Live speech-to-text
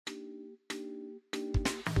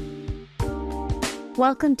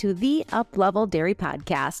Welcome to the Up Level Dairy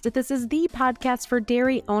Podcast. This is the podcast for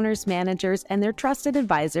dairy owners, managers, and their trusted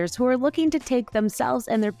advisors who are looking to take themselves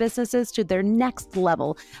and their businesses to their next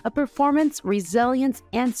level of performance, resilience,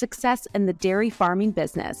 and success in the dairy farming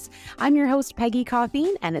business. I'm your host, Peggy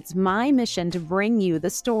Coffeen, and it's my mission to bring you the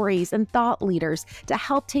stories and thought leaders to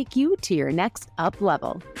help take you to your next up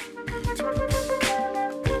level.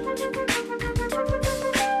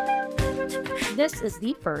 This is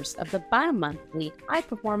the first of the bi-monthly High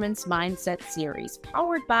Performance Mindset series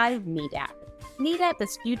powered by NEDAP. NEDAP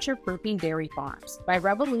is future-proofing dairy farms by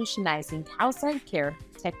revolutionizing cow-side care,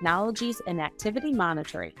 technologies, and activity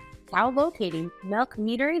monitoring, cow locating, milk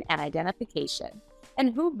metering, and identification.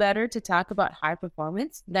 And who better to talk about high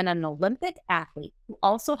performance than an Olympic athlete who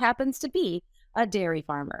also happens to be a dairy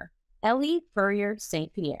farmer, Elle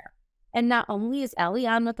Purrier-St. Pierre. And not only is Elle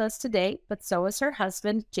on with us today, but so is her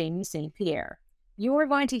husband, Jamie St. Pierre. You are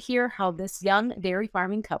going to hear how this young dairy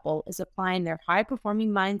farming couple is applying their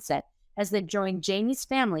high-performing mindset as they join Jamie's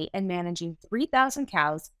family in managing 3,000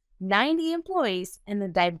 cows, 90 employees, and the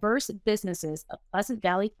diverse businesses of Pleasant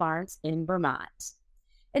Valley Farms in Vermont.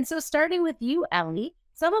 And so starting with you, Elle,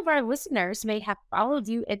 some of our listeners may have followed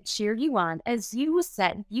you and cheered you on as you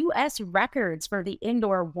set U.S. records for the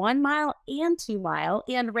indoor 1 mile and 2 mile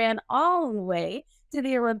and ran all the way to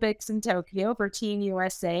the Olympics in Tokyo for Team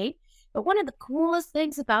USA. But one of the coolest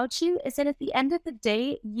things about you is that at the end of the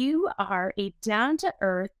day, you are a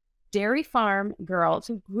down-to-earth dairy farm girl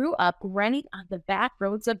who grew up running on the back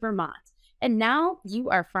roads of Vermont. And now you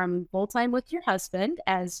are farming full-time with your husband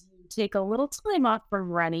as you take a little time off from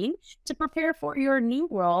running to prepare for your new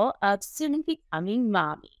role of soon becoming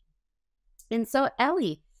mommy. And so,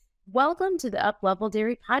 Elle, welcome to the Up Level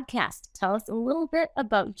Dairy Podcast. Tell us a little bit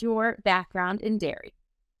about your background in dairy.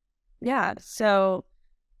 Yeah, so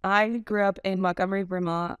I grew up in Montgomery,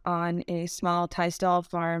 Vermont on a small tie stall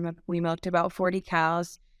farm. We milked about 40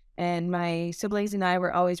 cows, and my siblings and I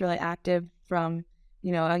were always really active from,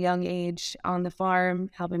 a young age on the farm,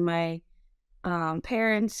 helping my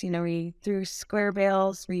parents. We threw square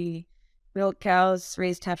bales, we milked cows,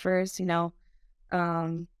 raised heifers, and,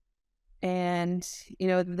 the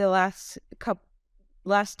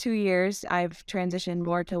last 2 years, I've transitioned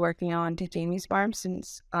more to working on to Jamie's farm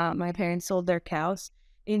since my parents sold their cows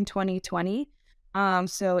in 2020.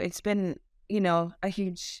 So it's been, a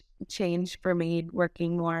huge change for me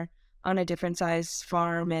working more on a different size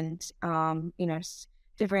farm and,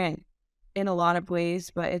 different in a lot of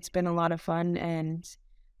ways, but it's been a lot of fun. And,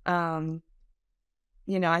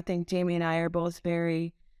 I think Jamie and I are both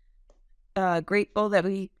very grateful that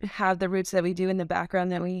we have the roots that we do in the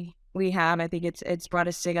background that we have. I think it's brought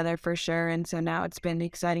us together for sure. And so now it's been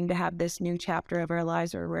exciting to have this new chapter of our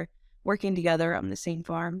lives where we're working together on the same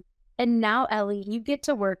farm. And now, Elle, you get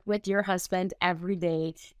to work with your husband every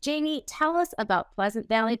day. Jamie, tell us about Pleasant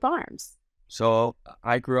Valley Farms. So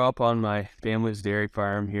I grew up on my family's dairy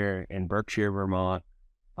farm here in Berkshire, Vermont.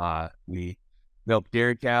 We milk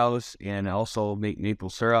dairy cows and also make maple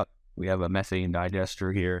syrup. We have a methane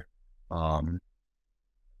digester here.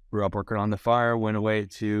 Grew up working on the farm, went away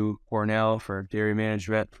to Cornell for dairy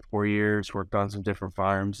management for 4 years, worked on some different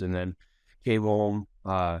farms, and then came home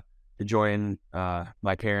to join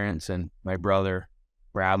my parents and my brother,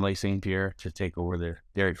 Bradley St. Pierre, to take over the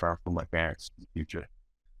dairy farm from my parents in the future.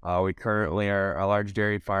 We currently are a large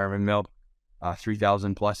dairy farm and milk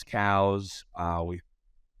 3,000 plus cows.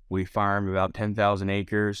 We farm about 10,000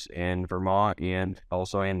 acres in Vermont and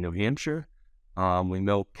also in New Hampshire. We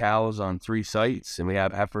milk cows on 3 sites, and we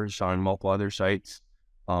have heifers on multiple other sites.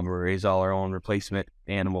 We raise all our own replacement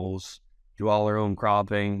animals, do all our own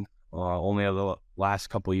cropping. Only over the last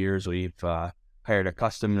couple of years, we've hired a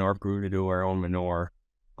custom manure crew to do our own manure,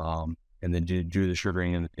 and then do the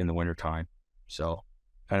sugaring in the wintertime. So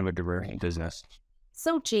kind of a diverse business.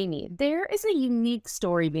 So, Jamie, there is a unique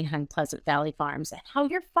story behind Pleasant Valley Farms and how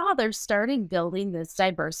your father started building this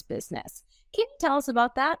diverse business. Can you tell us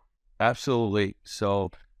about that? Absolutely.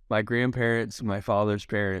 So my grandparents, my father's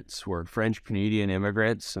parents were French-Canadian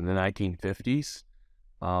immigrants in the 1950s.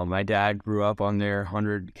 My dad grew up on their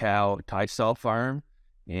 100-cow tie stall farm,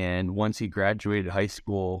 and once he graduated high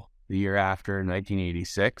school the year after, in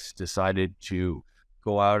 1986, decided to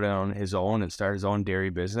go out on his own and start his own dairy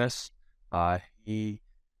business. He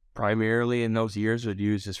primarily in those years would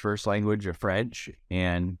use his first language of French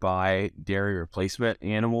and buy dairy replacement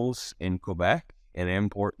animals in Quebec and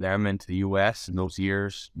import them into the U.S. In those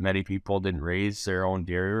years, many people didn't raise their own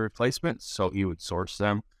dairy replacements, so he would source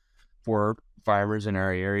them for farmers in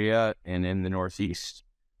our area and in the Northeast.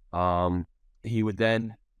 He would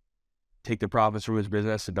then take the profits from his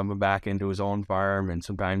business and dump them back into his own farm. And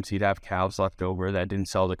sometimes he'd have cows left over that didn't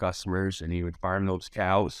sell to customers, and he would farm those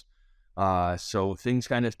cows. So things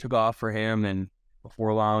kind of took off for him, and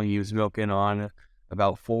before long, he was milking on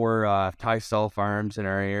about 4 tie stall farms in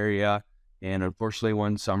our area. And unfortunately,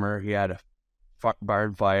 one summer, he had a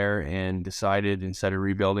barn fire and decided, instead of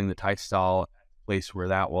rebuilding the tie stall place where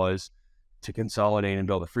that was, to consolidate and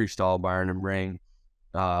build a freestall barn and bring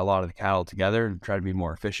a lot of the cattle together and try to be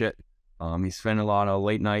more efficient. He spent a lot of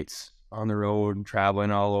late nights on the road,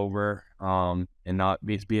 traveling all over, and not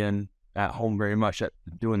being at home very much at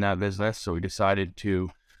doing that business. So we decided to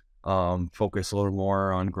focus a little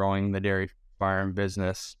more on growing the dairy farm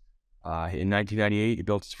business. In 1998, he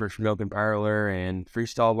built his first milking parlor and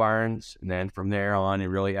freestall barns. And then from there on, he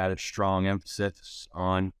really had a strong emphasis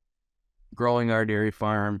on growing our dairy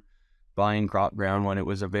farm, buying crop ground when it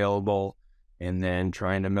was available, and then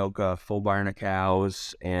trying to milk a full barn of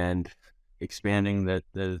cows and expanding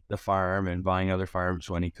the farm and buying other farms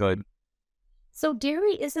when he could. So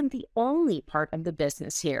dairy isn't the only part of the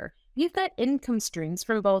business here. You've got income streams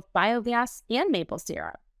from both biogas and maple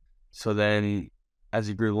syrup. So then, as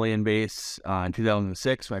he grew the land base, in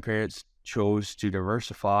 2006, my parents chose to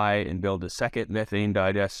diversify and build a second methane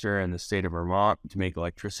digester in the state of Vermont to make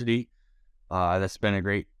electricity. That's been a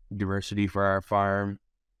great diversity for our farm.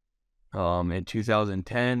 In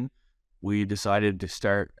 2010, we decided to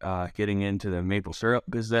start getting into the maple syrup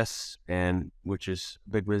business, and which is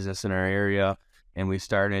a big business in our area. And we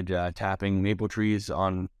started tapping maple trees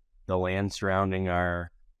on the land surrounding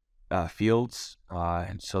our fields.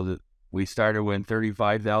 And so that we started with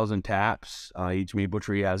 35,000 taps. Each maple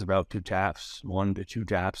tree has about 1 to 2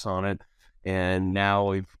 taps on it. And now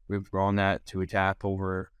we've grown that to a tap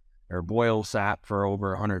over, or boil sap for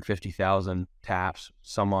over 150,000 taps,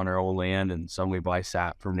 some on our own land and some we buy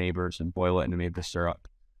sap from neighbors and boil it into maple syrup.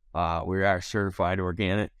 We are certified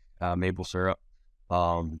organic maple syrup.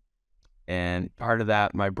 And part of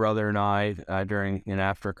that, my brother and I, during and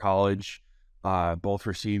after college, both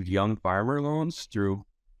received young farmer loans through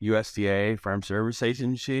USDA Farm Service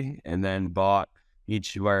Agency, and then bought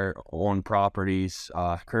each of our own properties.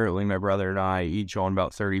 Currently, my brother and I each own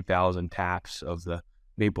about 30,000 taps of the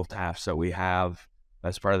maple taps that we have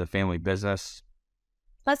as part of the family business.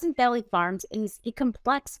 Pleasant Valley Farms is a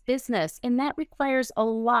complex business, and that requires a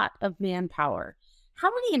lot of manpower. How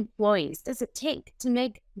many employees does it take to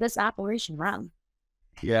make this operation run?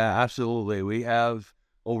 Yeah, absolutely. We have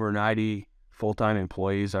over 90 full-time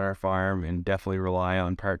employees on our farm, and definitely rely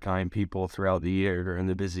on part-time people throughout the year during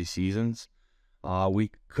the busy seasons.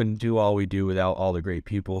 We couldn't do all we do without all the great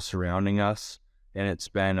people surrounding us, and it's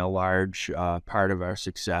been a large part of our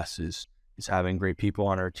success is having great people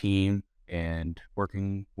on our team and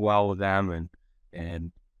working well with them,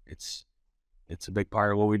 and it's a big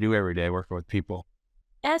part of what we do every day, working with people.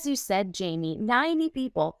 As you said, Jamie, 90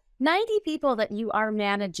 people that you are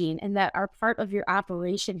managing and that are part of your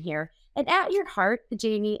operation here. And at your heart,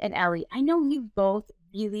 Jamie and Elle, I know you both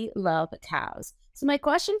really love cows. So my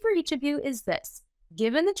question for each of you is this: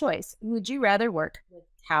 given the choice, would you rather work with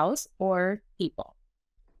cows or people?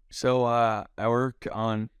 So I worked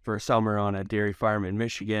for a summer on a dairy farm in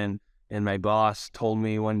Michigan, and my boss told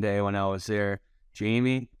me one day when I was there,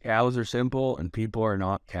 Jamie, cows are simple and people are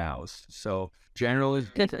not cows. So generally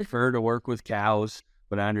prefer to work with cows,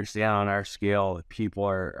 but I understand on our scale that people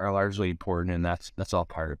are largely important, and that's all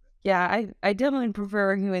part of it. Yeah, I definitely prefer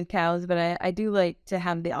working with cows, but I do like to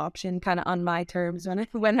have the option kind of on my terms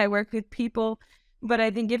when I work with people. But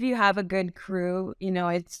I think if you have a good crew,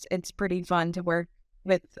 it's pretty fun to work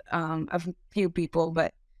with a few people.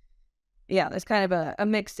 But yeah, there's kind of a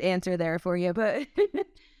mixed answer there for you. But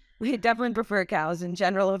we definitely prefer cows in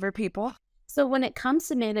general over people. So when it comes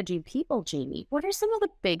to managing people, Jamie, what are some of the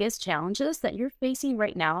biggest challenges that you're facing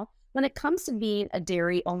right now when it comes to being a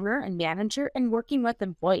dairy owner and manager and working with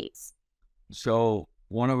employees? So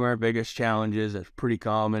one of our biggest challenges that's pretty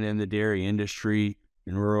common in the dairy industry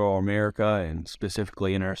in rural America, and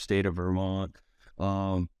specifically in our state of Vermont,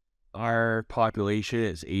 our population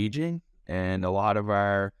is aging, and a lot of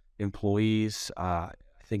our employees, I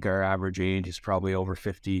think our average age is probably over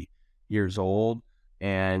 50 years old.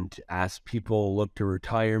 And as people look to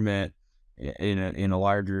retirement in a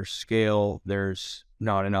larger scale, there's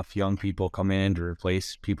not enough young people come in to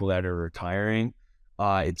replace people that are retiring.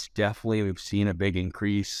 It's definitely, we've seen a big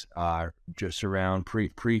increase just around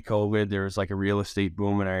pre-COVID. There was like a real estate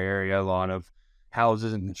boom in our area, a lot of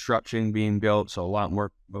houses and construction being built. So a lot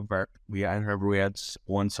more of I remember we had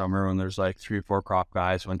one summer when there's like 3 or 4 crop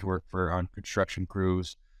guys went to work on construction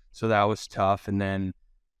crews. So that was tough. And then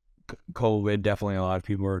COVID, definitely a lot of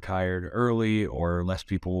people were retired early, or less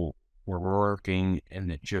people we're working,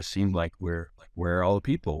 and it just seemed like where are all the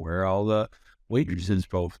people? Where are all the waitresses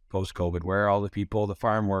post COVID? Where are all the people, the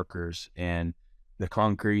farm workers and the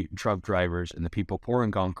concrete truck drivers and the people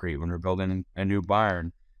pouring concrete when we're building a new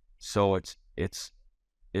barn? So it's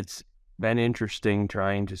been interesting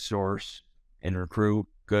trying to source and recruit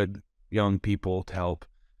good young people to help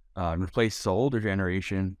replace the older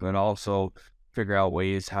generation, but also figure out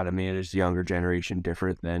ways how to manage the younger generation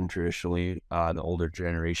different than traditionally the older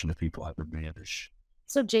generation of people have been managed.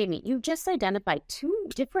 So, Jamie, you just identified two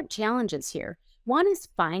different challenges here. One is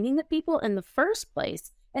finding the people in the first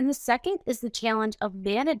place, and the second is the challenge of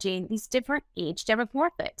managing these different age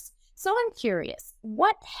demographics. So I'm curious,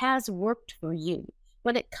 what has worked for you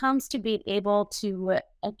when it comes to being able to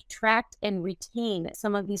attract and retain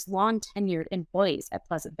some of these long tenured employees at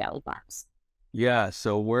Pleasant Valley Farms? Yeah,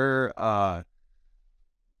 so we're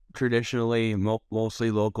traditionally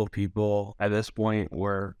mostly local people. At this point,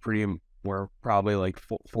 we're probably like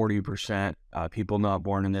 40% people not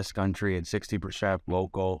born in this country and 60%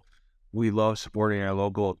 local. We love supporting our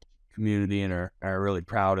local community and are really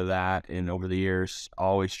proud of that. And over the years,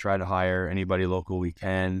 always try to hire anybody local we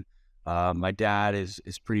can. My dad is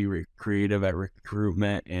pretty creative at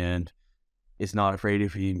recruitment and is not afraid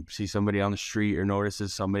if he sees somebody on the street or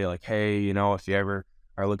notices somebody like, hey, if you ever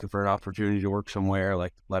are looking for an opportunity to work somewhere,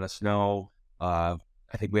 like let us know. I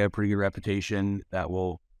think we have a pretty good reputation that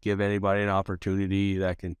will give anybody an opportunity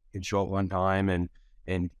that can show up one time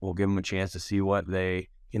and we'll give them a chance to see what they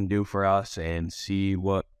can do for us and see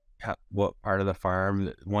what part of the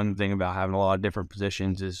farm. One thing about having a lot of different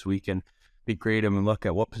positions is we can be creative and look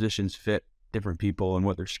at what positions fit different people and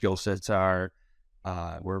what their skill sets are.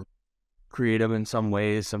 We're creative in some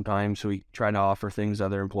ways. Sometimes we try to offer things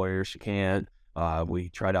other employers can't. We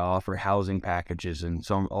try to offer housing packages, and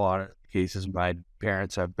a lot of cases my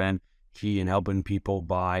parents have been key in helping people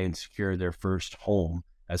buy and secure their first home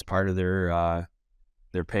as part of their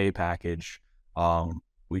pay package.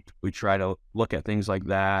 We try to look at things like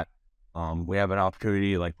that. We have an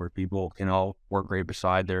opportunity like where people can all work right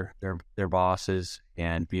beside their bosses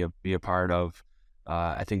and be a part of.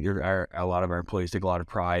 I think there are a lot of our employees take a lot of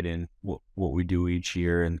pride in what we do each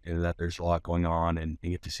year, and that there's a lot going on, and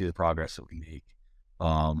you get to see the progress that we make.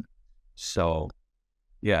 So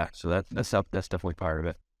that's definitely part of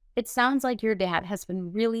it. It sounds like your dad has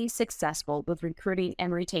been really successful with recruiting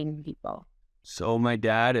and retaining people. So my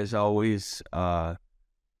dad has always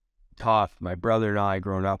taught my brother and I,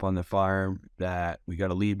 growing up on the farm, that we got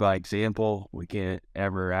to lead by example. We can't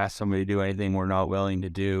ever ask somebody to do anything we're not willing to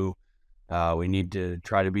do. We need to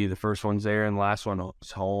try to be the first ones there and the last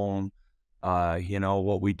ones home.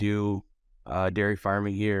 What we do, dairy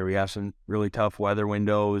farming here, we have some really tough weather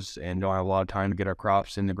windows and don't have a lot of time to get our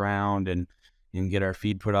crops in the ground and get our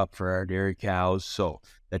feed put up for our dairy cows. So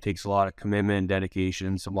that takes a lot of commitment and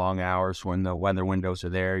dedication, some long hours when the weather windows are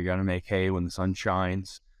there. You got to make hay when the sun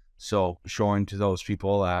shines. So showing to those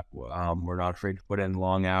people that we're not afraid to put in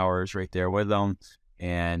long hours right there with them,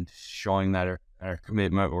 and showing that our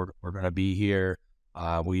commitment, we're going to be here.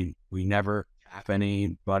 We never cap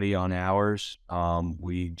anybody on hours.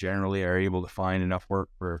 We generally are able to find enough work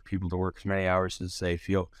for people to work as many hours as they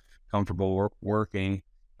feel comfortable working.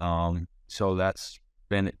 So that's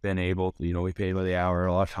been able to, we pay by the hour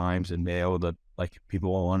a lot of times, and be able to, like,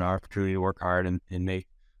 people want an opportunity to work hard and make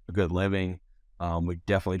a good living. We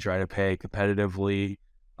definitely try to pay competitively,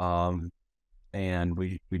 and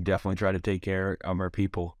we definitely try to take care of our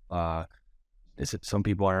people. Some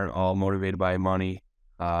people aren't all motivated by money.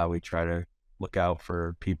 We try to look out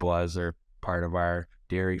for people as they're part of our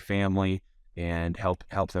dairy family and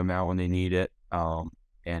help them out when they need it,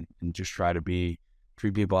 and just try to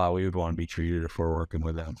treat people how we would want to be treated if we're working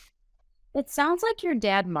with them. It sounds like your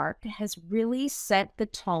dad, Mark, has really set the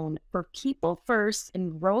tone for people first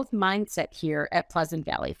and growth mindset here at Pleasant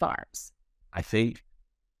Valley Farms. I think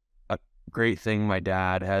a great thing my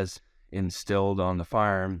dad has instilled on the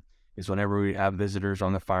farm is whenever we have visitors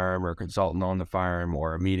on the farm or a consultant on the farm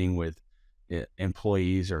or a meeting with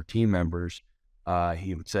employees or team members,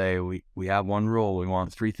 he would say, we have one rule. We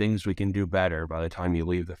want 3 things we can do better by the time you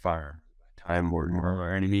leave the farm. By the time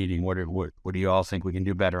we're in a meeting, what do you all think we can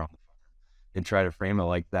do better on the farm? And try to frame it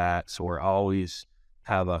like that. So we're always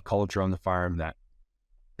have a culture on the farm that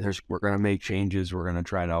we're going to make changes. We're going to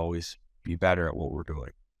try to always be better at what we're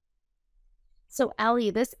doing. So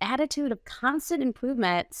Elle, this attitude of constant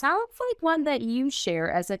improvement sounds like one that you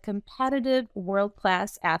share as a competitive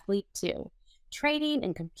world-class athlete too. Training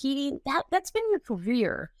and competing, that's been your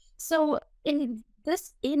career. So in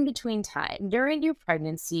this in-between time, during your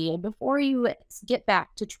pregnancy and before you get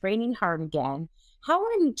back to training hard again, How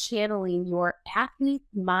are you channeling your athlete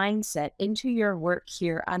mindset into your work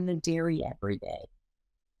here on the dairy every day?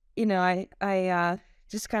 I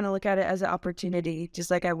just kind of look at it as an opportunity,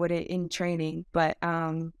 just like I would it in training. But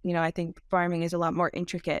I think farming is a lot more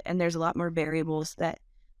intricate, and there's a lot more variables that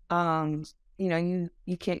um, you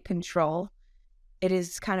can't control. It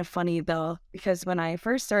is kind of funny though, because when I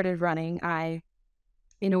first started running, I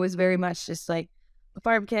was very much just like a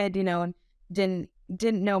farm kid, and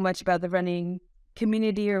didn't know much about the running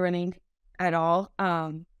community or running at all.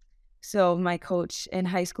 So my coach in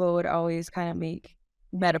high school would always kind of make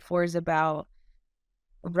metaphors about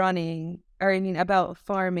running, or I mean about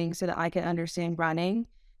farming, so that I could understand running.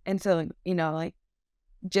 And so, like,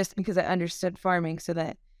 just because I understood farming, so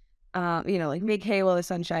that like make hay while the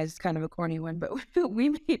sun shines is kind of a corny one, but we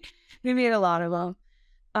made a lot of them.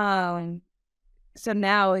 Um, so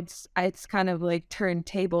now it's kind of like turned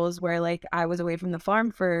tables, where like I was away from the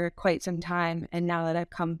farm for quite some time, and now that I've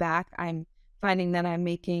come back, I'm finding that I'm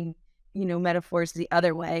making metaphors the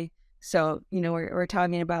other way. So we're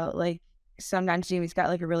talking about, like, sometimes Jamie's got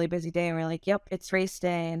like a really busy day, and we're like, yep, it's race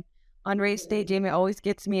day, and on race day Jamie always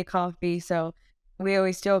gets me a coffee. So we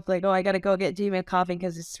always joke like, oh, I gotta go get Jamie a coffee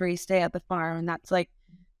because it's race day at the farm. And that's like,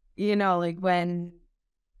 like when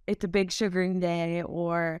it's a big sugaring day,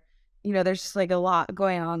 or there's just like a lot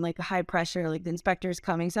going on, like a high pressure, like the inspector's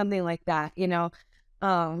coming, something like that.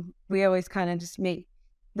 We always kind of just make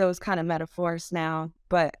those kind of metaphors now.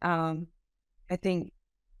 But I think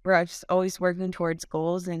we're just always working towards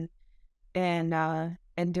goals, and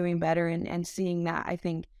doing better, and seeing that, I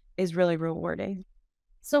think, is really rewarding.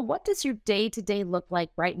 So, what does your day to day look like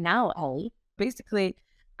right now, Ellie? Basically,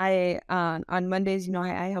 I on Mondays,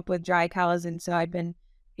 I help with dry cows, and so I've been,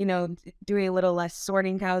 doing a little less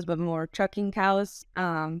sorting cows, but more trucking cows.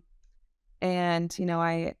 And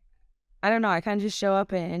I don't know, I kind of just show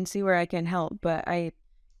up and see where I can help. But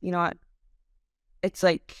it's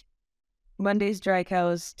like Mondays dry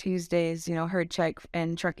cows, Tuesdays, herd check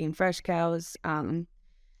and trucking fresh cows.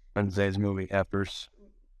 Wednesday's moving heifers.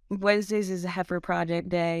 Wednesdays is a heifer project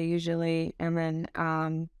day usually, and then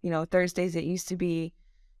Thursdays it used to be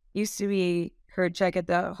herd check at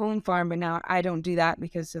the home farm, but now I don't do that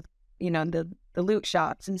because of the loot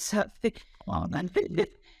shots and stuff.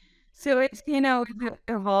 So it's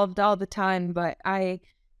evolved all the time, but I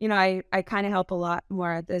kind of help a lot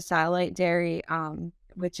more at the satellite dairy,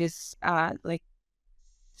 which is like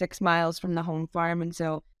 6 miles from the home farm, and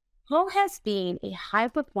so How has being a high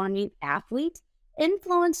performing athlete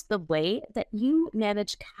influenced the way that you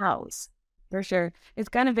manage cows? for sure. It's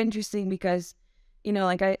kind of interesting because,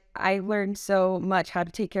 like I learned so much how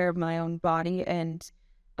to take care of my own body, and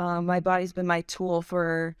my body's been my tool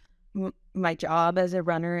for my job as a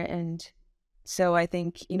runner. And so I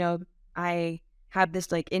think, I have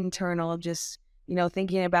this like internal, just,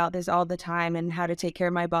 thinking about this all the time, and how to take care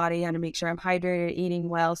of my body, how to make sure I'm hydrated, eating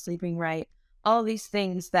well, sleeping right, all these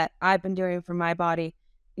things that I've been doing for my body,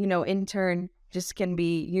 in turn just can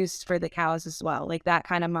be used for the cows as well. Like that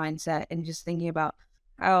kind of mindset, and just thinking about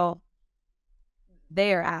how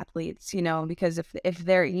they are athletes, because if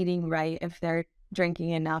they're eating right, if they're drinking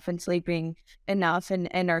enough and sleeping enough,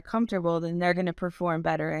 and are comfortable, then they're going to perform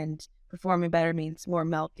better, and performing better means more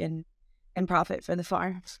milk and profit for the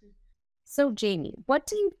farm. So, Jamie, what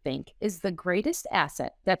do you think is the greatest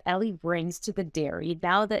asset that Ellie brings to the dairy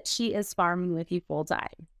now that she is farming with you full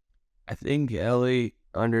time? I think Ellie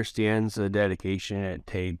understands the dedication it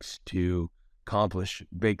takes to accomplish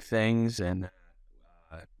big things, and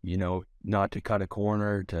not to cut a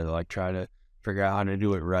corner, to like try to figure out how to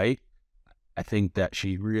do it right. I think that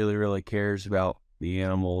she really, really cares about the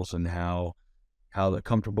animals, and how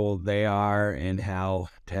comfortable they are, and how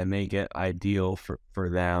to make it ideal for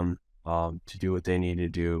them to do what they need to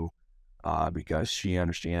do, because she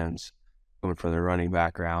understands, coming from the running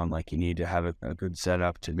background, like you need to have a good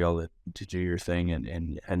setup to be able to do your thing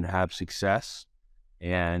and have success.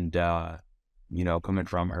 And coming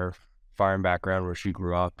from her farm background where she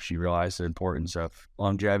grew up, she realized the importance of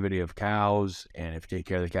longevity of cows, and if you take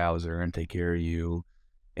care of the cows, they're going to take care of you.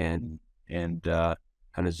 And kind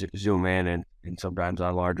of zoom in, and sometimes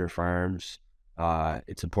on larger farms,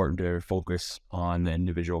 it's important to focus on the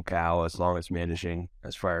individual cow, as well as managing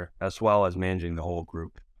the whole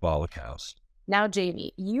group of all the cows. Now,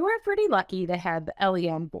 Jamie, you are pretty lucky to have Ellie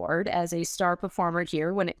on board as a star performer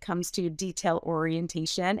here when it comes to detail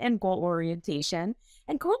orientation and goal orientation.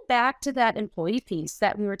 And going back to that employee piece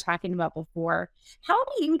that we were talking about before, how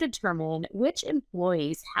do you determine which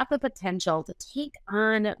employees have the potential to take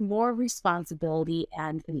on more responsibility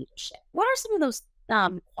and leadership? What are some of those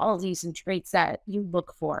qualities and traits that you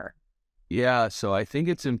look for? Yeah, so I think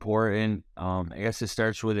it's important. I guess it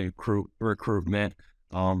starts with recruitment.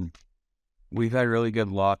 We've had really good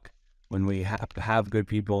luck when we have good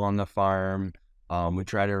people on the farm. We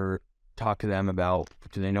try to talk to them about,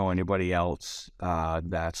 do they know anybody else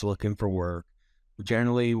that's looking for work.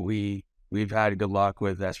 Generally, we've had good luck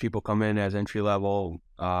with, as people come in as entry level,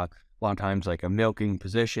 a lot of times like a milking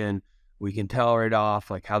position, we can tell right off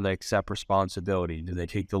like how they accept responsibility. Do they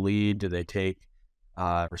take the lead? Do they take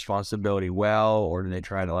responsibility well, or do they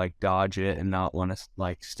try to like dodge it and not want to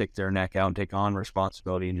like stick their neck out and take on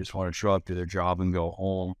responsibility and just want to show up to their job and go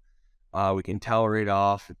home? We can tell right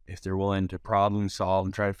off if they're willing to problem solve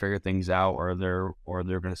and try to figure things out, or they're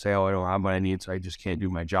going to say, oh, I don't have what I need, so I just can't do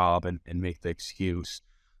my job, and make the excuse.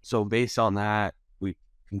 So based on that, we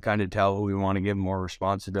can kind of tell who we want to give more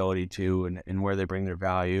responsibility to, and where they bring their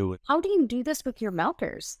value. How do you do this with your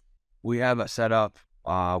milkers? We have a setup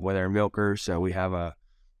with our milkers. So we have a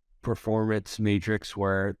performance matrix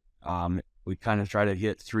where we kind of try to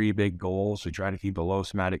hit 3 big goals. We try to keep a low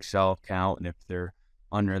somatic cell count, and if they're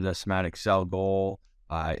under the somatic cell goal,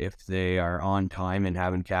 if they are on time and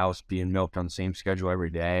having cows being milked on the same schedule every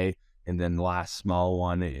day. And then the last small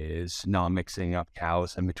one is not mixing up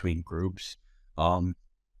cows in between groups. So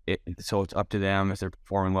it's up to them. If they're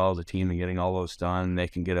performing well as a team and getting all those done, they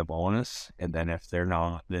can get a bonus. And then if they're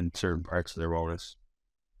not, then certain parts of their bonus,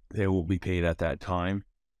 they will be paid at that time.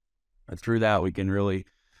 And through that, we can really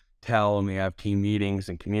tell, and we have team meetings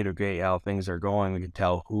and communicate how things are going. We can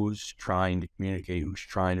tell who's trying to communicate, who's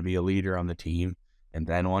trying to be a leader on the team. And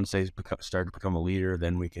then once they start to become a leader,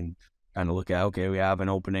 then we can kind of look at, okay, we have an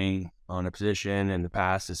opening on a position. In the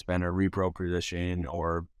past, it's been a repro position,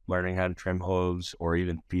 or learning how to trim hooves, or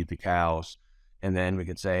even feed the cows. And then we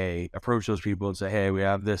can say, approach those people and say, hey, we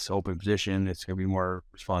have this open position. It's going to be more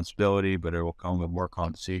responsibility, but it will come with more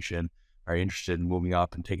compensation. Are you interested in moving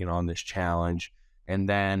up and taking on this challenge? And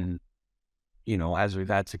then, as we've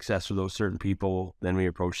had success with those certain people, then we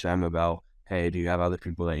approach them about, hey, do you have other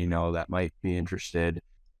people that you know that might be interested?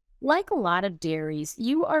 Like a lot of dairies,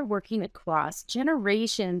 you are working across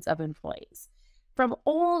generations of employees. From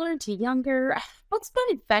older to younger, what's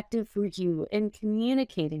been effective for you in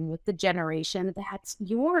communicating with the generation that's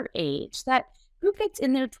your age, that who gets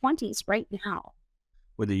in their 20s right now?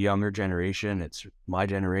 With the younger generation, it's my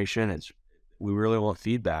generation. We really want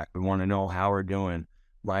feedback. We want to know how we're doing.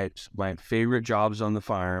 My favorite jobs on the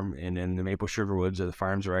farm and in the maple sugar woods are the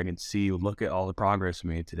farms where I can see, look at all the progress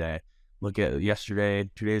we made today. Look at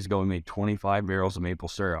yesterday, 2 days ago, we made 25 barrels of maple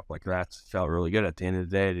syrup. Like, that felt really good at the end of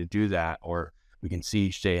the day to do that. Or we can see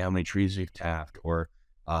each day how many trees we've tapped. Or,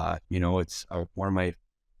 it's one of my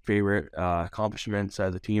favorite accomplishments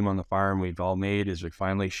as a team on the farm we've all made is we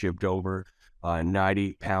finally shipped over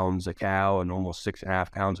 90 pounds a cow and almost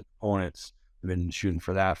 6.5 pounds of components. We've been shooting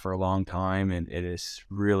for that for a long time, and it is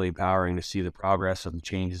really empowering to see the progress of the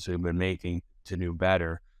changes we've been making to do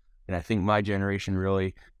better. And I think my generation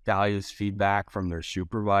really values feedback from their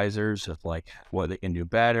supervisors of like what they can do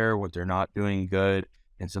better, what they're not doing good.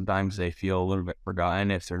 And sometimes they feel a little bit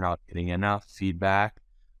forgotten if they're not getting enough feedback,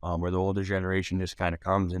 where the older generation just kind of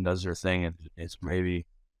comes and does their thing, and it's maybe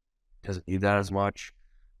doesn't need that as much.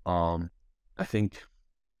 I think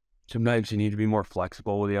sometimes you need to be more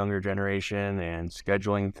flexible with the younger generation and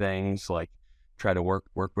scheduling things, like try to work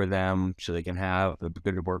with them so they can have a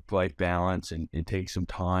good work-life balance, and it takes some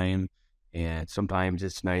time. And sometimes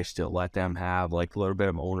it's nice to let them have like a little bit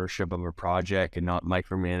of ownership of a project and not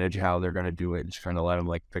micromanage how they're going to do it, and just kind of let them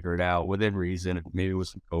like figure it out within reason, maybe with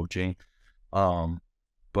some coaching.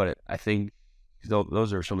 But I think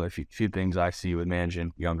those are some of the few things I see with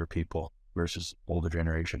managing younger people versus older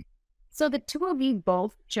generation. So the two of you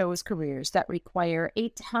both chose careers that require a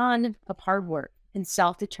ton of hard work and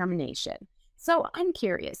self-determination. So I'm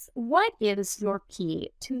curious, what is your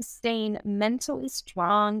key to staying mentally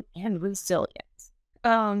strong and resilient?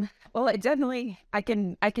 Well, it definitely, I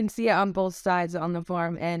can see it on both sides on the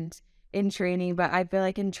farm and in training, but I feel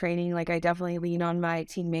like in training, like I definitely lean on my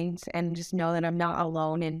teammates and just know that I'm not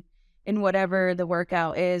alone in whatever the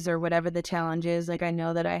workout is or whatever the challenge is. Like, I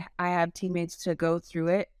know that I have teammates to go through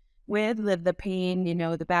it with the pain,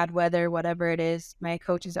 the bad weather, whatever it is. My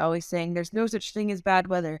coach is always saying there's no such thing as bad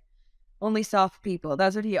weather, only soft people.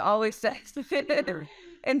 That's what he always says.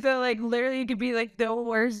 And so, like, literally you could be like the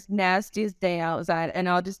worst, nastiest day outside, and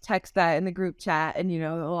I'll just text that in the group chat, and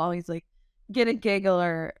we'll always like get a giggle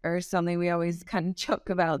or something. We always kind of joke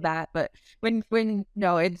about that. But when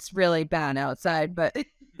no, it's really bad outside, but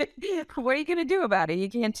what are you gonna do about it? You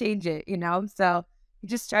can't change it, So you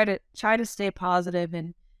just try to stay positive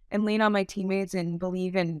and lean on my teammates and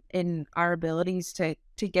believe in our abilities to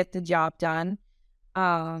get the job done.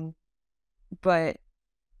 But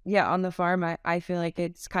yeah, on the farm, I feel like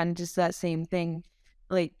it's kind of just that same thing.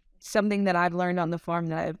 Like something that I've learned on the farm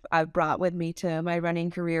that I've brought with me to my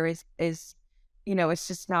running career is, it's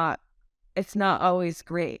just it's not always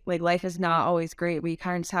great. Like life is not always great. We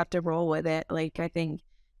kind of just have to roll with it. Like I think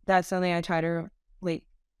that's something I try to like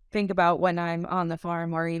think about when I'm on the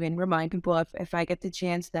farm, or even remind people if I get the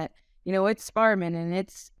chance that, it's farming and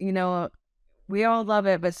it's, we all love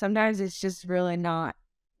it, but sometimes it's just really not,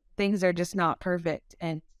 things are just not perfect.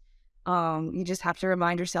 And you just have to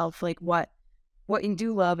remind yourself like what you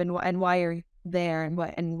do love, and why you're there,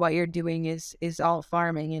 and what you're doing is all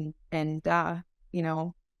farming. And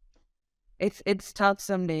it's tough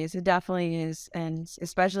some days. It definitely is. And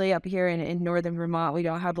especially up here in northern Vermont, we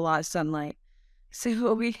don't have a lot of sunlight.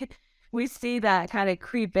 So we see that kind of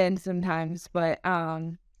creep in sometimes. But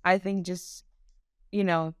I think just,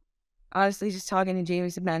 honestly, just talking to Jamie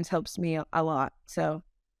sometimes helps me a lot. So,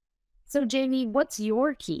 Jamie, what's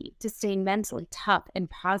your key to staying mentally tough and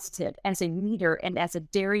positive as a leader and as a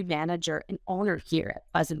dairy manager and owner here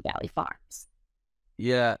at Pleasant Valley Farms?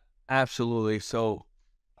 Yeah, absolutely. So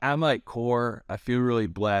at my core, I feel really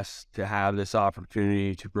blessed to have this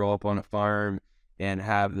opportunity to grow up on a farm and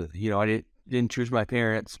have I didn't choose my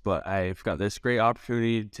parents, but I've got this great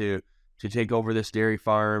opportunity to take over this dairy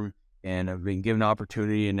farm, and I've been given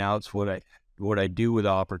opportunity, and now it's what I do with the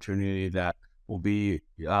opportunity that will be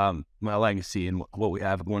my legacy and what we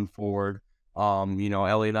have going forward.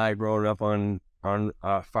 Elle and I growing up on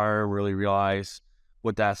a farm really realize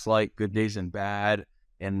what that's like, good days and bad.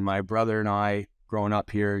 And my brother and I growing up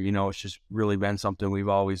here, it's just really been something we've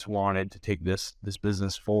always wanted to take this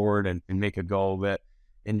business forward and make a go of it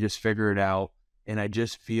and just figure it out. And I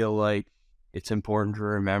just feel like it's important to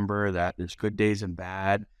remember that there's good days and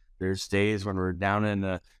bad. There's days when we're down in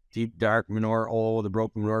the deep, dark manure hole with a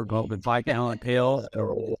broken manure pump and 5-gallon pail.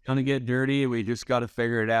 It's going to get dirty. We just got to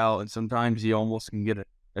figure it out. And sometimes you almost can get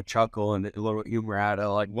a chuckle and a little humor out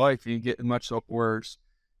of like, life, you get much so worse.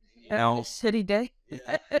 Shitty day.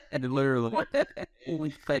 And literally.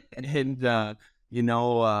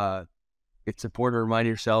 It's important to remind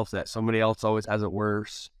yourself that somebody else always has it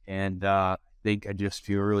worse. And I think I just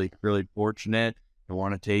feel really, really fortunate. I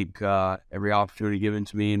want to take every opportunity given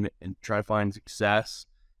to me and try to find success.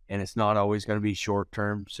 And it's not always going to be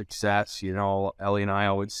short-term success. Ellie and I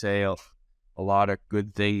always say a lot of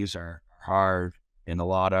good things are hard, and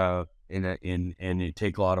and it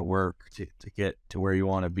take a lot of work to get to where you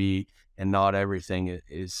want to be. And not everything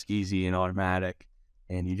is easy and automatic.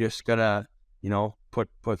 And you just gotta,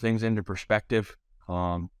 put things into perspective.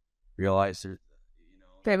 Realize that,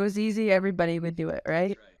 if it was easy, everybody would do it,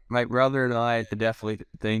 right? My brother and I definitely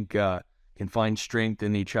think can find strength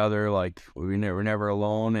in each other. Like we're never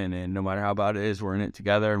alone, and no matter how bad it is, we're in it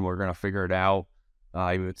together, and we're gonna figure it out.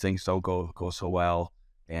 Even if things don't go so well,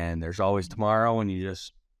 and there's always tomorrow, and you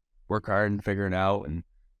just work hard and figure it out. And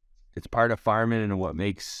it's part of farming, and what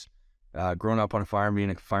makes growing up on a farm,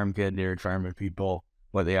 being a farm kid, dairy farming people,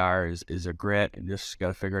 what they are is a grit, and just got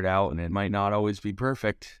to figure it out. And it might not always be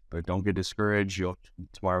perfect, but don't get discouraged.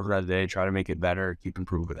 Tomorrow's another day, try to make it better, keep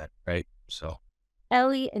improving it, right? So,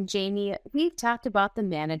 Ellie and Jamie, we've talked about the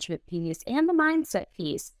management piece and the mindset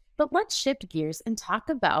piece, but let's shift gears and talk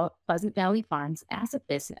about Pleasant Valley Farms as a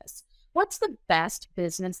business. What's the best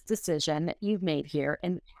business decision that you've made here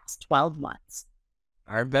in the past 12 months?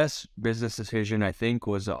 Our best business decision, I think,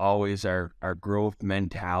 was always our growth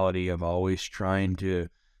mentality of always trying to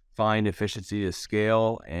find efficiency to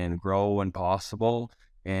scale and grow when possible.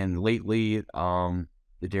 And lately, the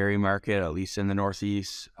dairy market, at least in the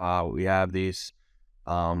Northeast, we have these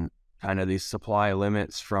these supply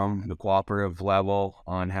limits from the cooperative level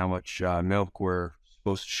on how much milk we're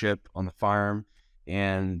supposed to ship on the farm.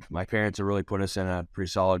 And my parents have really put us in a pretty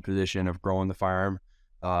solid position of growing the farm.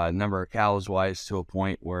 Number of cows wise to a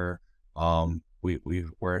point where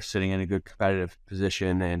we're sitting in a good competitive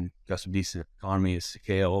position and got some decent economy of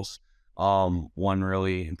scales. One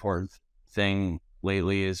really important thing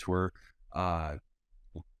lately is we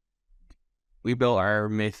built our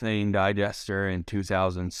methane digester in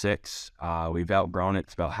 2006. We've outgrown it.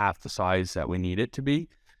 It's about half the size that we need it to be.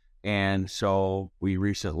 And so we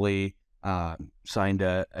recently signed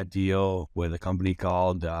a deal with a company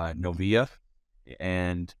called Novia,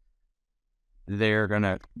 and they're going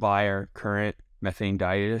to buy our current methane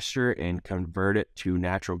digester and convert it to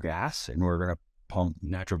natural gas, and we're going to pump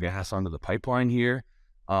natural gas onto the pipeline here.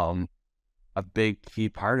 A big key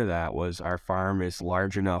part of that was our farm is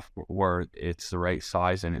large enough where it's the right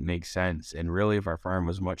size and it makes sense. And really, if our farm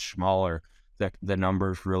was much smaller, the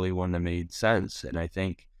numbers really wouldn't have made sense. And I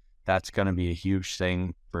think that's going to be a huge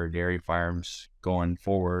thing for dairy farms going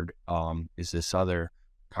forward, is this other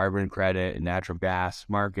carbon credit and natural gas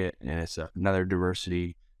market. And it's another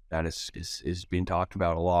diversity that is being talked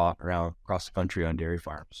about a lot around across the country on dairy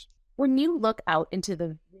farms. When you look out into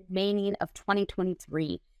the remaining of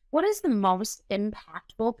 2023, what is the most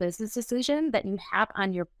impactful business decision that you have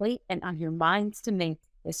on your plate and on your minds to make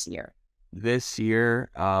this year? This year,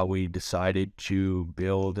 we decided to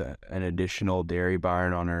build an additional dairy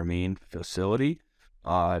barn on our main facility.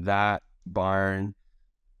 That barn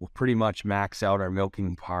will pretty much max out our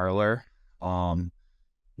milking parlor.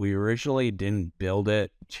 We originally didn't build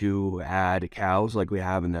it to add cows like we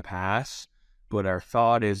have in the past, but our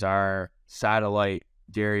thought is our satellite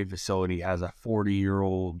dairy facility has a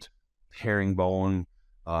 40-year-old herringbone,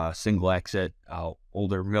 single exit,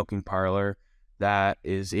 older milking parlor that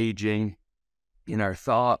is aging. And our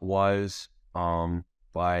thought was,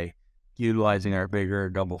 by utilizing our bigger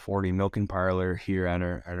double 40 milking parlor here at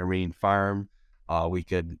our main farm, we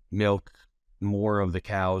could milk more of the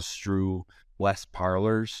cows through less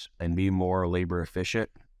parlors and be more labor efficient.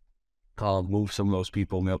 Move some of those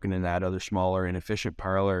people milking in that other smaller inefficient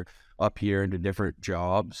parlor up here into different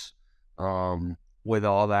jobs. With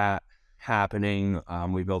all that happening,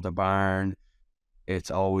 we built a barn.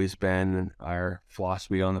 It's always been our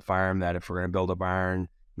philosophy on the farm that if we're going to build a barn,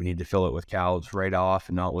 we need to fill it with cows right off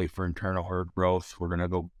and not wait for internal herd growth. We're going to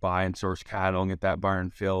go buy and source cattle and get that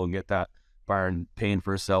barn filled and get that barn paying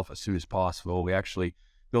for itself as soon as possible. We actually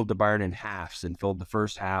built the barn in halves and filled the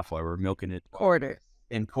first half while we're milking it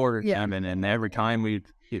in quarter time. And every time we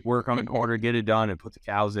work on a quarter, get it done, and put the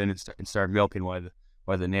cows in and start milking while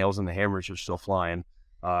the nails and the hammers are still flying.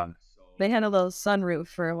 They had a little sunroof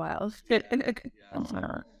for a while.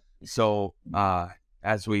 So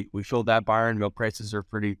as we filled that barn, milk prices are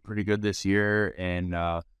pretty good this year, and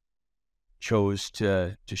chose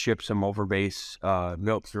to ship some overbase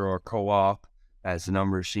milk through our co-op, as the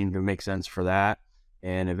numbers seem to make sense for that.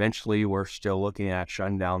 And eventually we're still looking at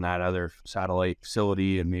shutting down that other satellite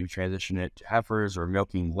facility and maybe transition it to heifers or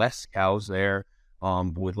milking less cows there,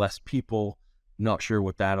 with less people. Not sure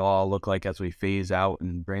what that'll all look like as we phase out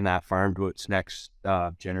and bring that farm to its next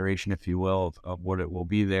generation, if you will, of what it will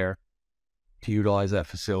be there to utilize that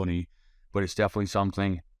facility. But it's definitely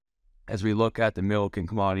something, as we look at the milk and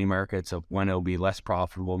commodity markets, of when it'll be less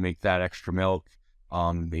profitable, make that extra milk,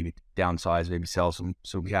 maybe downsize, maybe sell some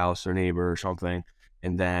cows to a neighbor or something.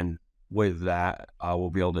 And then with that, we'll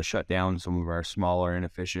be able to shut down some of our smaller,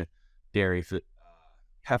 inefficient dairy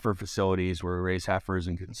heifer facilities where we raise heifers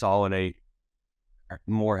and consolidate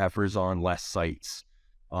more heifers on less sites.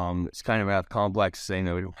 It's kind of a complex thing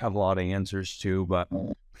that we don't have a lot of answers to, but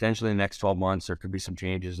potentially in the next 12 months, there could be some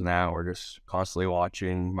changes in that. We're just constantly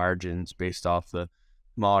watching margins based off the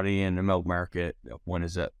commodity and the milk market. When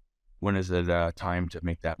is it time to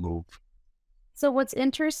make that move? So what's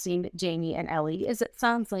interesting, Jamie and Ellie, is it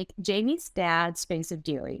sounds like Jamie's dad's space of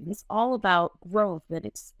dairy is all about growth and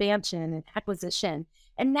expansion and acquisition.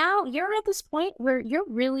 And now you're at this point where you're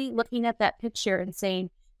really looking at that picture and saying,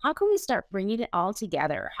 how can we start bringing it all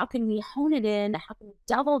together? How can we hone it in? How can we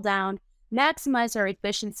double down, maximize our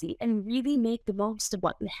efficiency, and really make the most of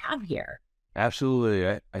what we have here?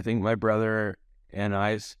 Absolutely. I think my brother and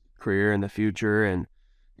I's career in the future,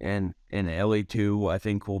 and Ellie too, I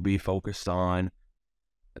think will be focused on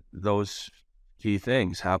those key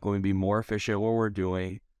things. How can we be more efficient at what we're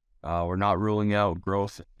doing? We're not ruling out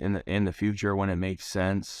growth in the future when it makes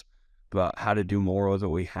sense, but how to do more with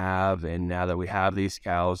what we have. And now that we have these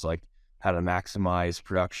cows, like how to maximize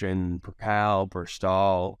production per cow, per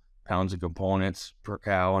stall, pounds of components per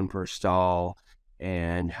cow and per stall,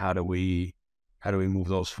 and how do we move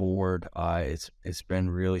those forward? It's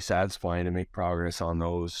been really satisfying to make progress on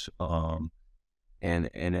those, and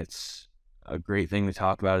it's a great thing to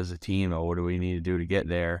talk about as a team. What do we need to do to get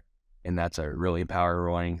there? And that's a really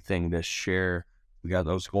empowering thing to share. We got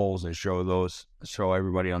those goals and show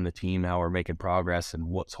everybody on the team how we're making progress and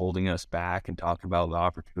what's holding us back, and talk about the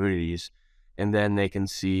opportunities. And then they can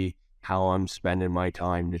see how I'm spending my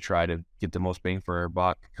time to try to get the most bang for our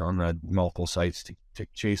buck on the multiple sites to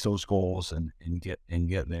chase those goals and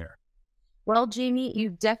get there. Well, Jamie, you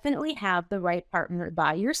definitely have the right partner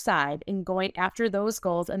by your side in going after those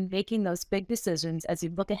goals and making those big decisions as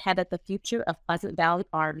you look ahead at the future of Pleasant Valley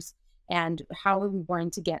Farms and how we're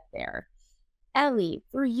going to get there. Ellie,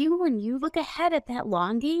 for you, when you look ahead at that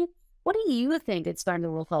long game, what do you think it's going to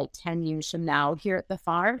look like 10 years from now here at the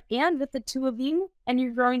farm and with the two of you and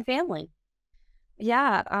your growing family?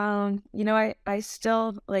 Yeah, I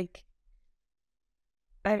still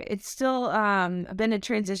it's still been a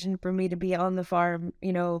transition for me to be on the farm,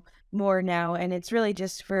 more now, and it's really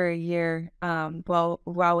just for a year, while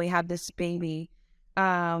we have this baby,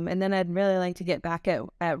 and then I'd really like to get back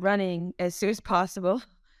at running as soon as possible.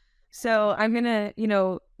 So I'm gonna,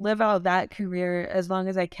 live out that career as long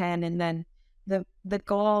as I can, and then the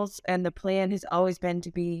goals and the plan has always been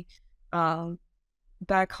to be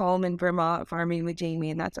back home in Vermont farming with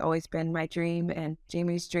Jamie, and that's always been my dream and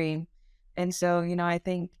Jamie's dream. And so, I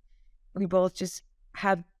think we both just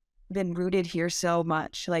have been rooted here so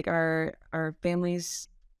much. Like our families,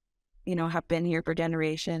 have been here for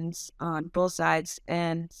generations on both sides,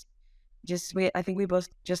 and I think we both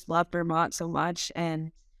just love Vermont so much,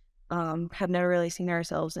 and have never really seen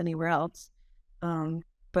ourselves anywhere else.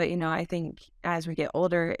 But I think as we get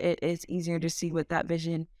older, it is easier to see what that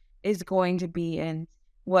vision is going to be and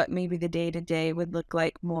what maybe the day to day would look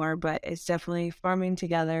like more. But it's definitely farming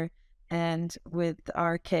together and with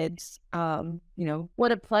our kids.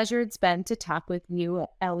 What a pleasure it's been to talk with you,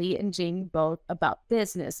 Ellie and Jamie, both about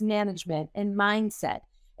business, management, and mindset.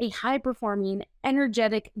 A high-performing,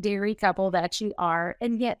 energetic dairy couple that you are,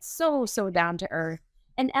 and yet so down to earth.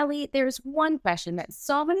 And Ellie, there's one question that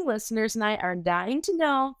so many listeners and I are dying to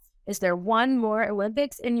know. Is there one more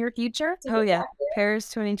Olympics in your future? Oh, yeah. Paris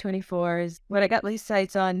 2024 is what I got my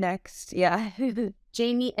sights on next. Yeah.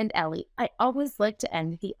 Jamie and Ellie, I always like to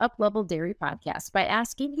end the Up-Level Dairy podcast by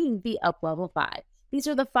asking you the Up-Level 5. These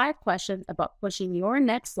are the 5 questions about pushing your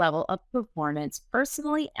next level of performance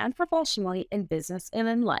personally and professionally in business and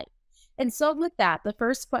in life. And so with that, the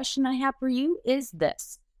first question I have for you is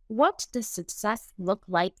this. What does success look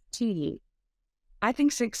like to you? I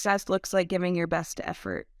think success looks like giving your best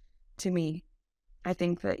effort. To me, I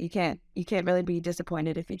think that you can't really be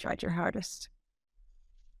disappointed if you tried your hardest.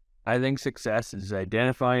 I think success is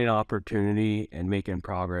identifying an opportunity and making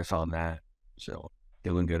progress on that. So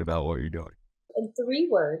feeling good about what you're doing. In 3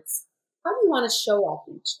 words, how do you want to show up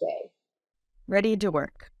each day? Ready to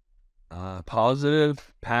work.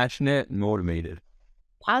 Positive, passionate, and motivated.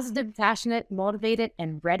 Positive, passionate, motivated,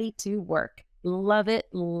 and ready to work. Love it,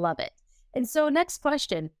 love it. And so next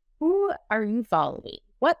question, who are you following?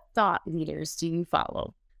 What thought leaders do you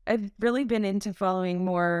follow? I've really been into following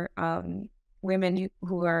more women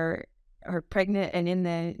who are pregnant and in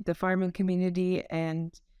the farming community,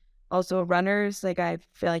 and also runners. Like, I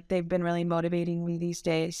feel like they've been really motivating me these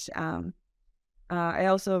days. I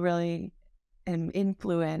also really am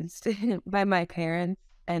influenced by my parents,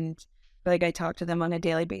 and like I talk to them on a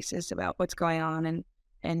daily basis about what's going on,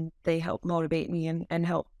 and they help motivate me and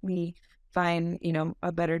help me find,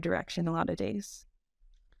 a better direction a lot of days.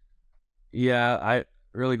 Yeah, I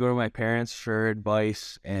really go to my parents for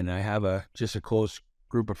advice, and I have just a close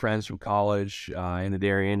group of friends from college in the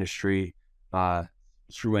dairy industry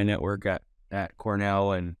through my network at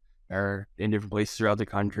Cornell, and are in different places throughout the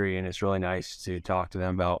country, and it's really nice to talk to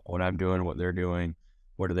them about what I'm doing, what they're doing,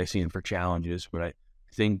 what are they seeing for challenges. But I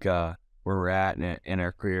think where we're at in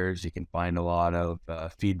our careers, you can find a lot of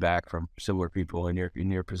feedback from similar people in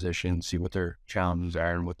your position, see what their challenges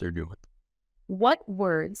are and what they're doing. What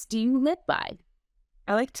words do you live by?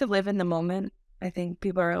 I like to live in the moment. I think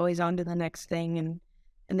people are always on to the next thing,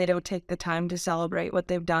 and they don't take the time to celebrate what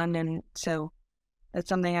they've done. And so that's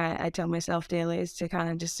something I tell myself daily, is to kind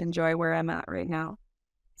of just enjoy where I'm at right now.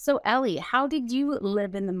 So Ellie, how did you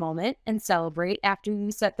live in the moment and celebrate after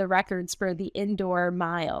you set the records for the indoor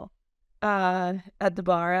mile? At the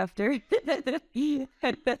bar after.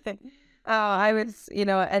 I was,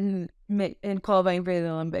 in qualifying for the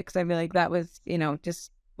Olympics. I feel like that was,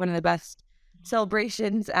 just one of the best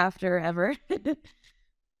celebrations after ever.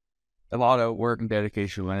 A lot of work and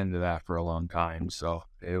dedication went into that for a long time, so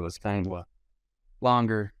it was kind of a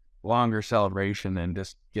longer celebration than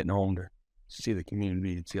just getting home to see the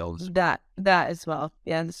community and see all this. That as well.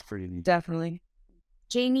 Yeah, that's pretty neat. Definitely.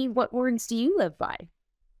 Jamie, what words do you live by?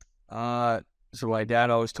 So my dad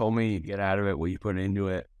always told me, get out of it what you put into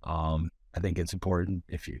it. I think it's important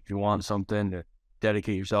if you want something, to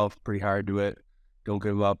dedicate yourself pretty hard to it. Don't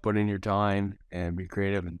give up, put in your time, and be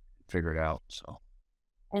creative and figure it out. So.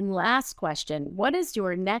 And last question, what is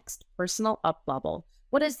your next personal up level?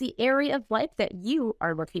 What is the area of life that you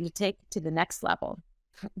are looking to take to the next level?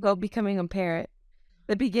 Well, becoming a parent,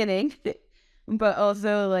 the beginning, but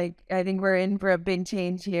also I think we're in for a big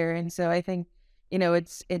change here. And so I think,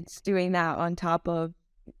 it's doing that on top of,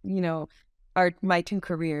 my 2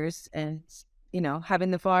 careers, and,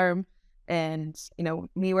 having the farm, and,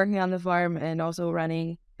 me working on the farm, and also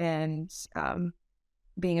running, and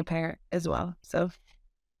being a parent as well. So.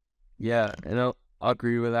 Yeah, I'll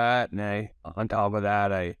agree with that. And on top of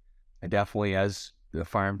that, I definitely, as the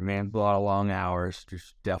farm demands a lot of long hours.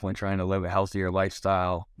 Just definitely trying to live a healthier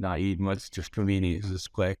lifestyle, not eat much, just convenience is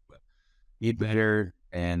quick, but eat better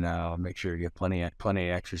and make sure you get plenty of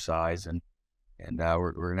exercise. And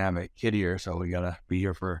we're gonna have a kid here, so we gotta be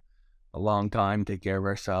here for a long time, take care of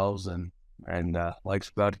ourselves, and life's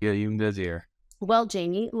about to get even busier. Well,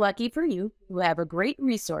 Jamie, lucky for you, you have a great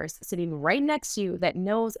resource sitting right next to you that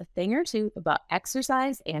knows a thing or two about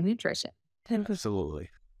exercise and nutrition. Absolutely.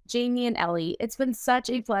 Jamie and Elle, it's been such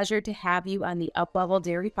a pleasure to have you on the Up-Level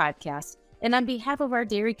Dairy podcast. And on behalf of our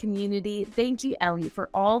dairy community, thank you, Elle, for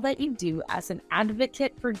all that you do as an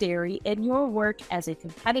advocate for dairy in your work as a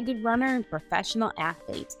competitive runner and professional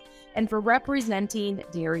athlete, and for representing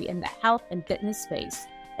dairy in the health and fitness space.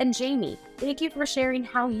 And Jamie, thank you for sharing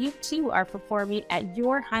how you too are performing at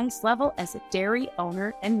your highest level as a dairy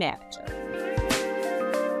owner and manager.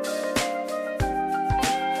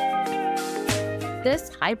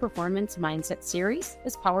 This High Performance Mindset series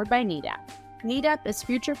is powered by NEDAP. NEDAP is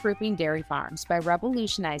future-proofing dairy farms by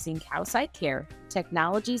revolutionizing cow-side care,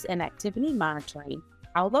 technologies and activity monitoring,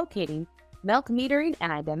 cow locating, milk metering,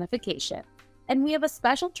 and identification. And we have a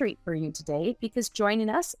special treat for you today because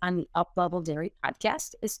joining us on the Up-Level Dairy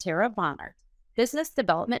podcast is Tara Vonart, Business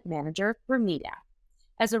Development Manager for NEDAP.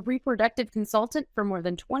 As a reproductive consultant for more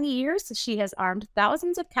than 20 years, she has armed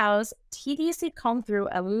thousands of cows, tediously combed through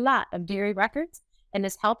a lot of dairy records, and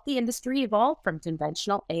has helped the industry evolve from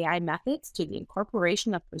conventional AI methods to the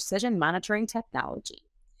incorporation of precision monitoring technology.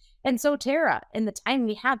 And so, Tara, in the time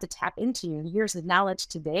we have to tap into your years of knowledge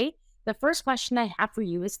today, the first question I have for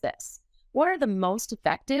you is this. What are the most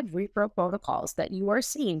effective repro protocols that you are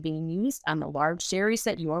seeing being used on the large dairies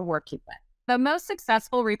that you are working with? The most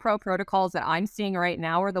successful repro protocols that I'm seeing right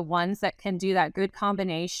now are the ones that can do that good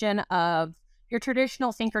combination of your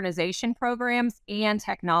traditional synchronization programs and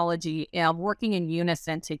technology working in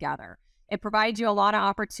unison together. It provides you a lot of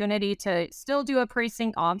opportunity to still do a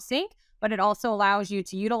pre-sync off-sync, but it also allows you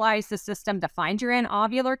to utilize the system to find your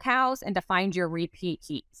in-ovular cows and to find your repeat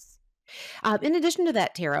heats. In addition to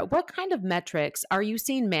that, Tara, what kind of metrics are you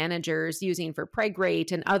seeing managers using for preg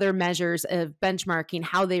rate and other measures of benchmarking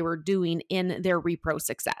how they were doing in their repro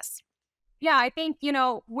success? Yeah, I think,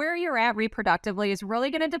 where you're at reproductively is really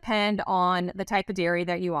going to depend on the type of dairy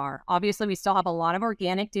that you are. Obviously, we still have a lot of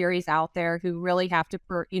organic dairies out there who really have to,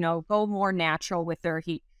 go more natural with their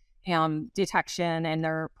heat detection and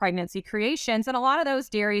their pregnancy creations. And a lot of those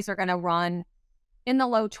dairies are going to run in the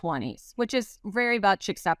low 20s, which is very much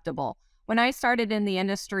acceptable. When I started in the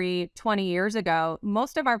industry 20 years ago,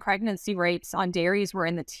 most of our pregnancy rates on dairies were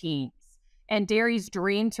in the teens, and dairies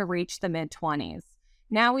dreamed to reach the mid-20s.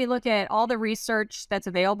 Now we look at all the research that's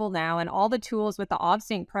available now and all the tools with the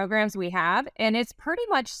off-sync programs we have, and it's pretty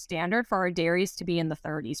much standard for our dairies to be in the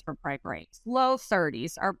 30s for preg rates. Low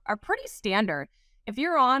 30s are pretty standard. If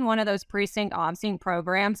you're on one of those pre-sync off-sync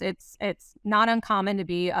programs, it's not uncommon to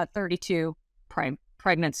be a 32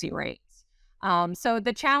 pregnancy rates. So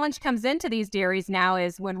the challenge comes into these dairies now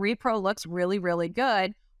is when repro looks really, really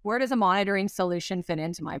good, where does a monitoring solution fit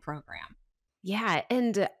into my program? Yeah,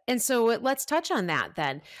 and so let's touch on that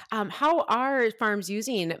then. How are farms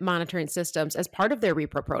using monitoring systems as part of their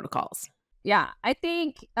repro protocols? Yeah, I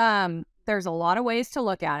think there's a lot of ways to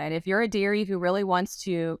look at it. If you're a dairy who really wants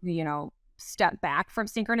to, step back from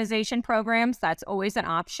synchronization programs, that's always an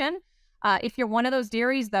option. If you're one of those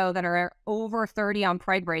dairies, though, that are over 30 on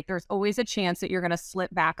preg rate, there's always a chance that you're going to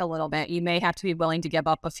slip back a little bit. You may have to be willing to give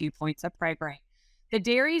up a few points of preg rate. The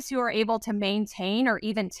dairies who are able to maintain or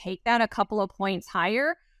even take that a couple of points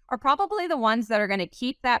higher are probably the ones that are going to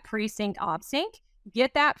keep that pre-sync off-sync,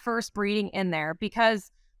 get that first breeding in there,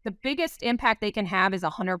 because the biggest impact they can have is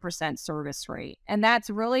 100% service rate. And that's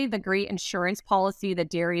really the great insurance policy that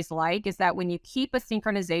dairies like, is that when you keep a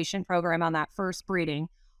synchronization program on that first breeding,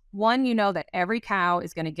 one, you know that every cow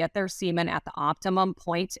is going to get their semen at the optimum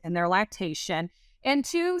point in their lactation. And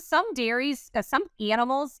two, some dairies, some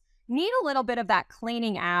animals need a little bit of that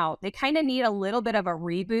cleaning out. They kind of need a little bit of a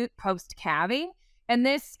reboot post-calving. And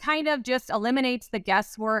this kind of just eliminates the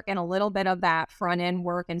guesswork and a little bit of that front end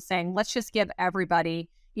work and saying, let's just give everybody,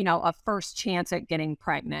 a first chance at getting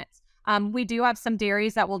pregnant. We do have some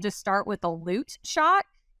dairies that will just start with a lute shot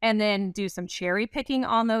and then do some cherry picking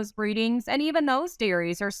on those breedings. And even those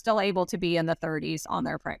dairies are still able to be in the 30s on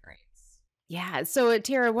their preg rates. Yeah. So,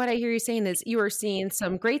 Tara, what I hear you saying is you are seeing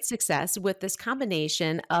some great success with this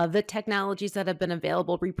combination of the technologies that have been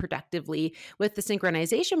available reproductively with the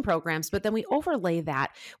synchronization programs, but then we overlay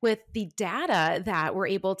that with the data that we're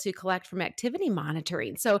able to collect from activity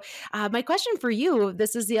monitoring. So, my question for you,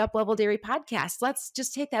 this is the Up Level Dairy podcast. Let's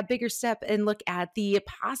just take that bigger step and look at the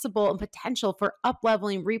possible and potential for up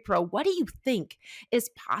leveling repro. What do you think is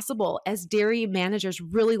possible as dairy managers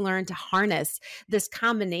really learn to harness this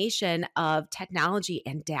combination of technology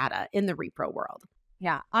and data in the repro world?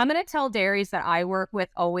 Yeah, I'm going to tell dairies that I work with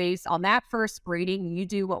always on that first breeding, you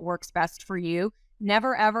do what works best for you.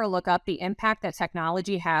 Never ever look up the impact that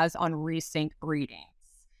technology has on resync breedings.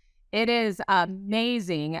 It is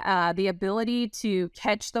amazing the ability to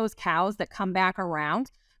catch those cows that come back around.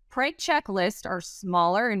 Preg check lists are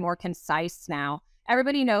smaller and more concise now.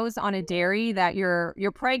 Everybody knows on a dairy that your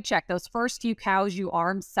preg check, those first few cows you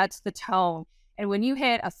arm, sets the tone. And when you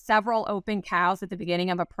hit several open cows at the beginning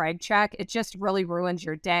of a preg check, it just really ruins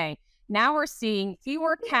your day. Now we're seeing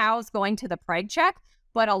fewer cows going to the preg check,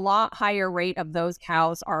 but a lot higher rate of those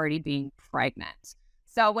cows already being pregnant.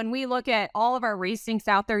 So when we look at all of our resyncs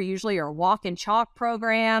out there, usually are walk and chalk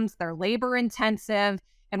programs, they're labor intensive,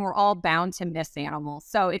 and we're all bound to miss animals.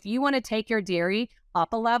 So if you want to take your dairy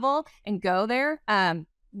up a level and go there,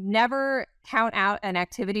 never count out an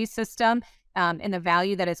activity system and the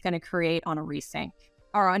value that it's going to create on a resync,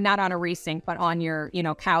 or not on a resync, but on your,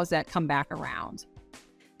 cows that come back around.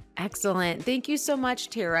 Excellent. Thank you so much,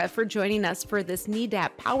 Tara, for joining us for this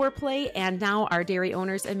NEDAP Power Play. And now our dairy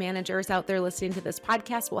owners and managers out there listening to this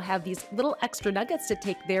podcast will have these little extra nuggets to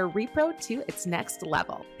take their repro to its next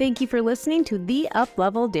level. Thank you for listening to the Up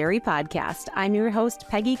Level Dairy Podcast. I'm your host,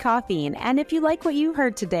 Peggy Coffeen. And if you like what you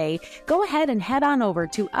heard today, go ahead and head on over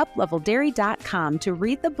to upleveldairy.com to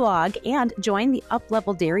read the blog and join the Up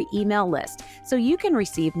Level Dairy email list so you can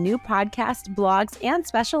receive new podcasts, blogs, and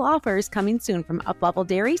special offers coming soon from Up Level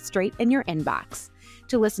Dairy straight in your inbox.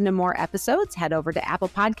 To listen to more episodes, head over to Apple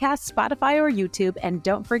Podcasts, Spotify, or YouTube, and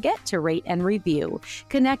don't forget to rate and review.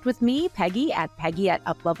 Connect with me, Peggy at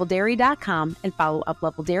upleveldairy.com, and follow Up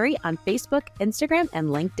Level Dairy on Facebook, Instagram, and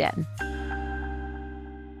LinkedIn.